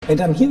And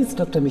I'm here with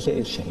Dr.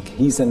 Michael Schenk.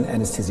 He's an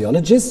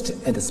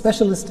anesthesiologist and a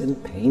specialist in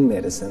pain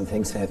medicine.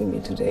 Thanks for having me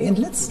today. And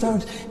let's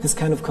start this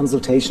kind of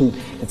consultation.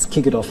 Let's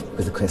kick it off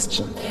with a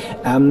question.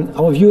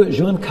 Our viewer,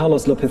 Juan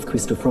Carlos Lopez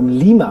Cristo from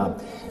Lima,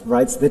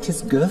 writes that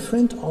his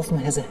girlfriend often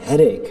has a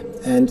headache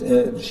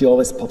and she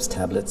always pops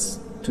tablets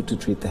to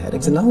treat the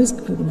headaches. And now he's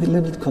a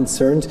little bit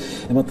concerned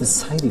about the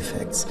side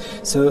effects.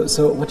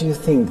 So what do you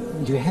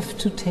think? Do you have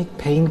to take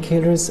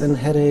painkillers and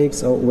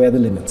headaches, or where are the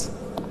limits?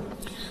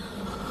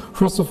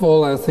 First of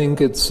all, I think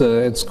it's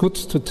good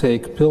to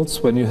take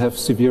pills when you have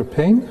severe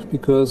pain,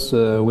 because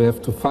we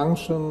have to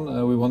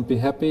function, we want to be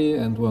happy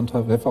and want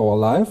to have our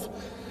life.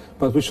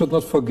 But we should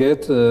not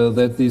forget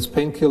that these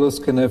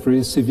painkillers can have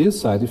very severe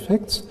side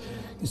effects,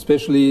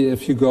 especially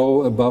if you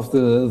go above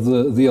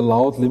the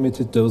allowed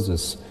limited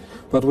doses.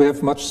 But we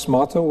have much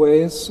smarter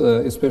ways,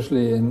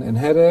 especially in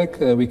headache.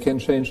 We can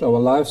change our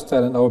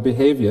lifestyle and our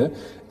behavior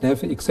and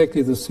have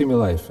exactly the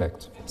similar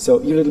effect. So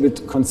you're a little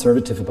bit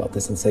conservative about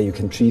this and say you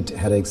can treat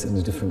headaches in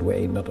a different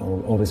way, not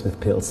always with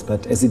pills.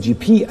 But as a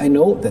GP, I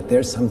know that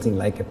there's something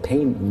like a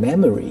pain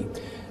memory.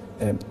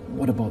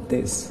 What about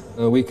this?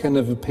 We can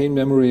have a pain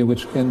memory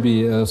which can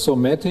be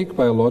somatic,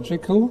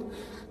 biological,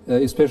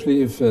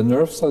 especially if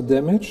nerves are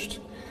damaged,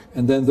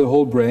 and then the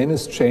whole brain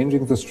is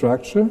changing the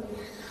structure.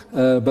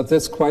 But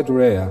that's quite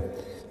rare.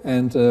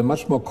 And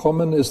much more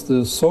common is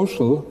the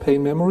social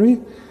pain memory,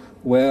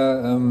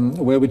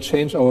 where we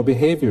change our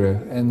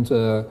behavior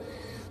and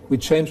we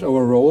change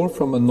our role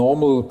from a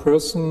normal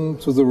person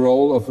to the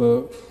role of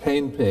a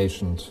pain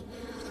patient,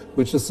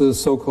 which is the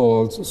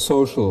so-called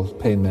social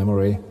pain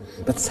memory.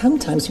 But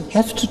sometimes you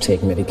have to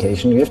take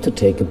medication, you have to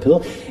take a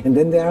pill, and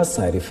then there are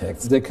side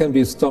effects. There can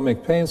be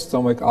stomach pain,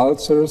 stomach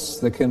ulcers,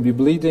 there can be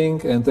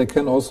bleeding, and there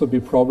can also be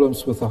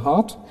problems with the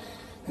heart.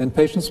 And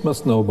patients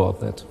must know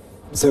about that.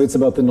 So it's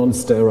about the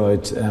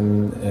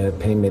non-steroid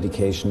pain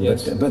medication.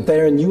 Yes. But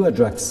there are newer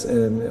drugs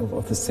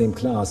of the same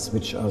class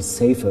which are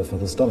safer for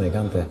the stomach,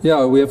 aren't they?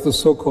 Yeah, we have the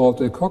so-called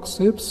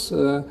coxibs,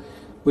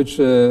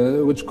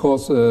 which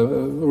cause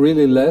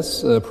really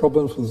less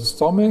problems with the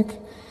stomach,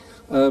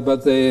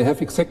 but they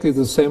have exactly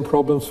the same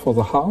problems for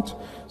the heart.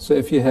 So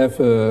if you have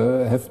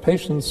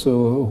patients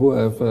who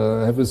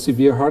have a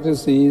severe heart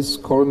disease,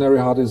 coronary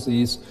heart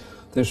disease,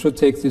 they should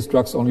take these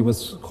drugs only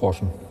with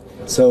caution.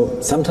 So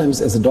sometimes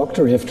as a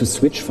doctor you have to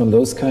switch from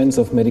those kinds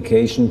of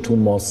medication to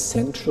more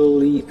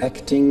centrally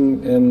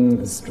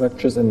acting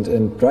structures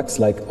and drugs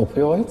like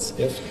opioids.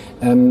 Yes.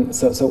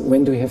 So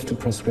when do you have to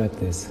prescribe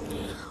this?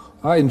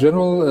 In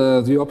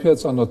general, the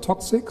opioids are not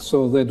toxic,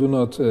 so they do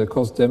not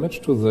cause damage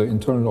to the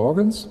internal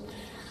organs.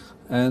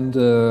 And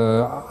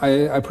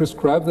I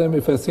prescribe them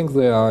if I think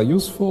they are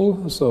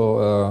useful.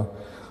 So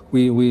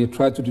we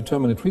try to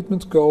determine a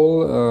treatment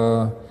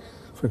goal.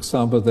 For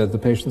example, that the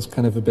patients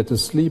can have a better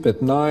sleep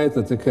at night,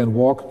 that they can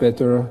walk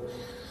better,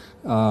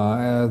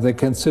 they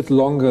can sit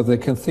longer, they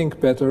can think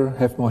better,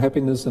 have more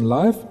happiness in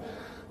life.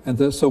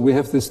 And so we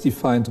have this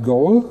defined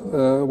goal,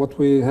 what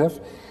we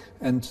have,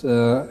 and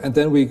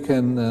then we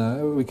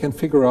can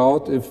figure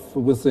out if,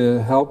 with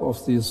the help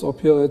of these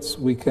opioids,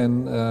 we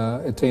can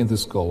attain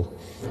this goal.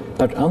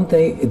 But aren't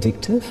they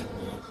addictive?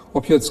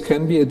 Opioids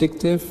can be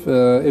addictive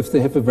if they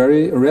have a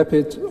very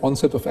rapid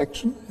onset of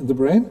action in the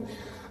brain.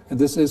 And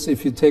this is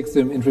if you take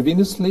them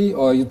intravenously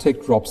or you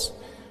take drops.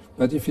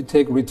 But if you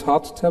take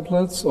retard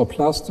tablets or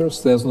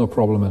plasters, there's no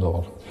problem at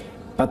all.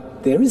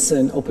 But there is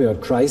an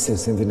opioid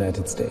crisis in the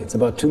United States.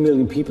 About 2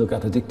 million people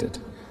got addicted.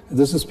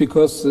 This is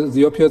because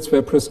the opioids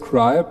were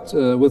prescribed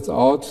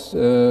without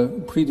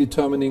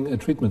predetermining a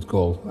treatment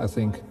goal, I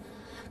think,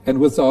 and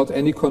without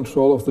any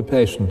control of the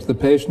patient. The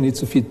patient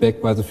needs a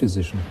feedback by the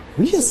physician.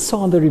 We just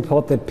saw in the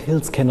report that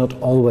pills cannot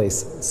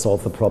always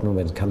solve the problem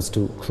when it comes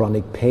to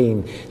chronic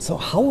pain. So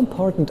how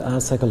important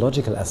are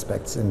psychological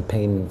aspects in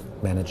pain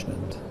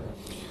management?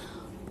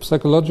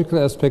 Psychological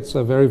aspects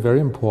are very, very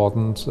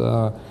important.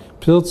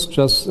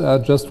 Pills are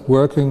just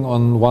working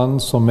on one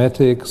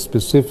somatic,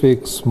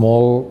 specific,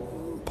 small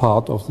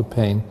part of the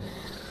pain.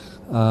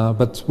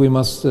 But we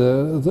must,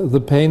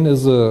 the pain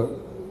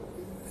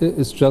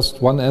is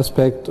just one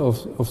aspect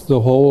of the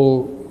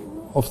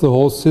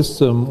whole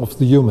system of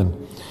the human.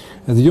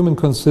 And the human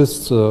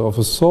consists of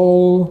a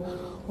soul,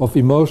 of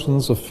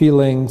emotions, of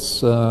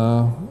feelings,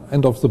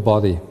 and of the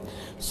body.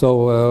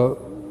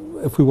 So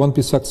if we want to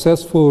be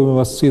successful, we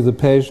must see the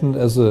patient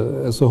as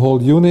a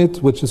whole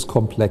unit, which is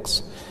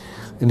complex.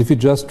 And if you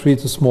just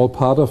treat a small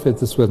part of it,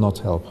 this will not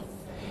help.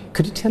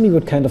 Could you tell me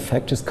what kind of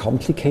factors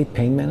complicate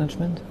pain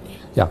management?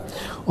 Yeah.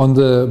 On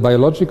the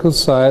biological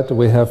side,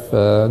 we have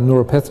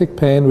neuropathic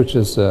pain, which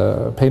is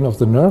pain of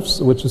the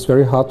nerves, which is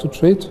very hard to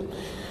treat.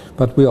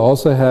 But we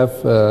also have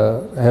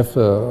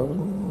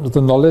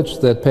the knowledge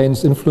that pain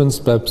is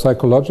influenced by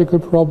psychological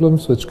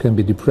problems, which can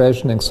be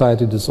depression,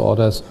 anxiety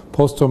disorders,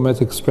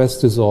 post-traumatic stress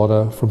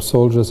disorder from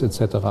soldiers,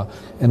 etc.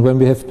 And when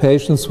we have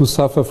patients who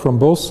suffer from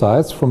both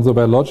sides, from the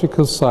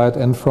biological side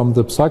and from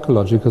the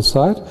psychological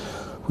side,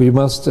 we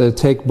must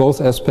take both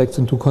aspects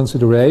into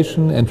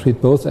consideration and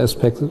treat both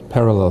aspects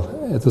parallel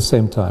at the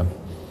same time.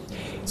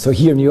 So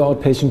here in your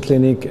outpatient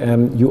clinic,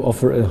 you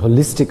offer a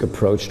holistic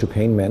approach to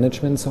pain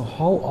management. So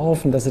how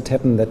often does it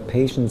happen that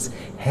patients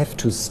have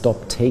to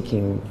stop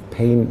taking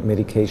pain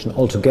medication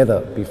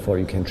altogether before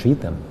you can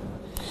treat them?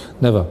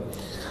 Never.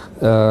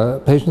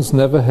 Patients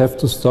never have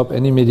to stop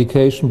any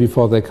medication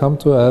before they come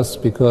to us,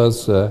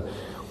 because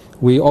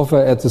we offer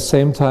at the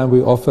same time,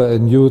 we offer a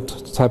new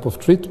type of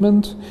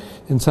treatment.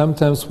 And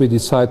sometimes we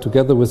decide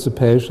together with the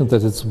patient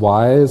that it's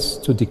wise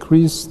to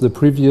decrease the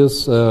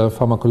previous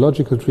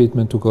pharmacological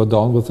treatment, to go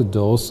down with the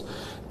dose,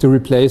 to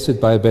replace it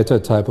by a better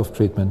type of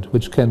treatment,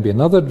 which can be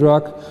another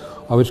drug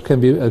or which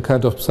can be a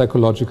kind of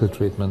psychological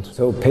treatment.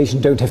 So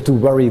patients don't have to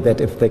worry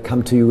that if they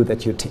come to you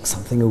that you take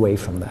something away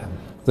from them.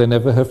 They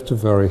never have to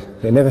worry.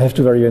 They never have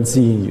to worry when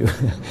seeing you.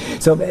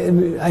 So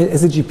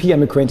as a GP,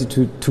 I'm acquainted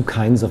to two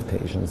kinds of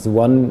patients. The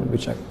one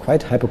which are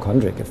quite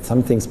hypochondriac. If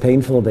something's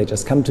painful, they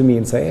just come to me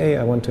and say, hey,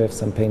 I want to have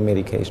some pain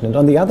medication. And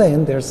on the other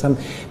hand, there are some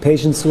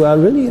patients who are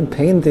really in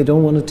pain. They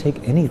don't want to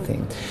take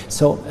anything.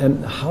 So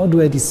how do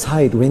I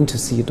decide when to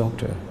see a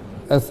doctor?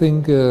 I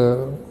think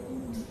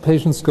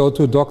patients go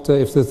to a doctor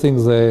if they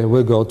think they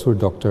will go to a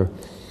doctor.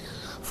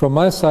 From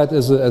my side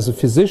as a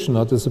physician,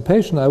 not as a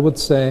patient, I would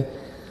say,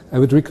 I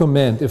would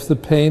recommend, if the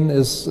pain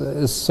has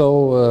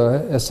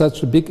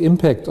such a big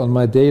impact on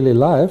my daily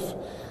life,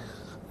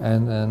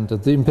 and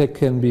the impact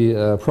can be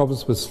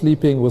problems with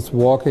sleeping, with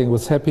walking,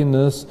 with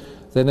happiness,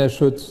 then I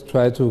should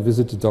try to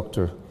visit a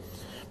doctor.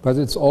 But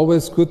it's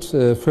always good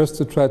first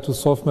to try to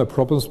solve my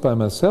problems by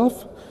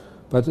myself.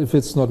 But if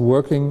it's not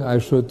working, I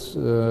should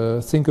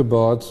think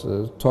about,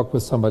 talk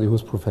with somebody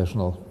who's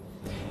professional.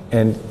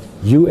 And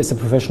you as a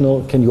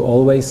professional, can you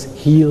always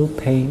heal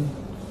pain?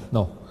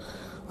 No,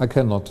 I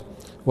cannot.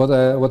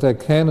 What I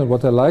can and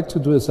what I like to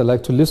do is I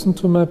like to listen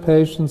to my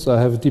patients. I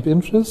have a deep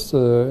interest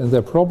in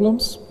their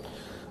problems.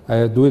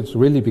 I do it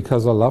really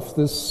because I love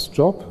this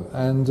job.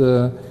 And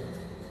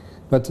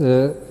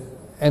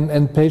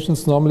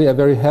patients normally are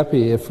very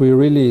happy if we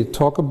really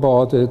talk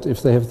about it,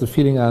 if they have the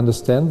feeling I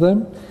understand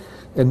them.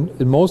 And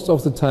most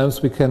of the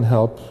times we can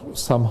help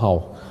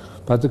somehow.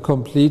 But the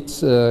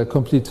complete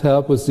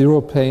help with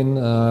zero pain,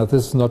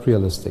 this is not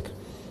realistic,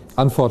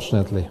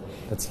 unfortunately.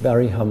 That's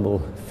very humble.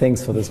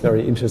 Thanks for this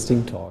very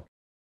interesting talk.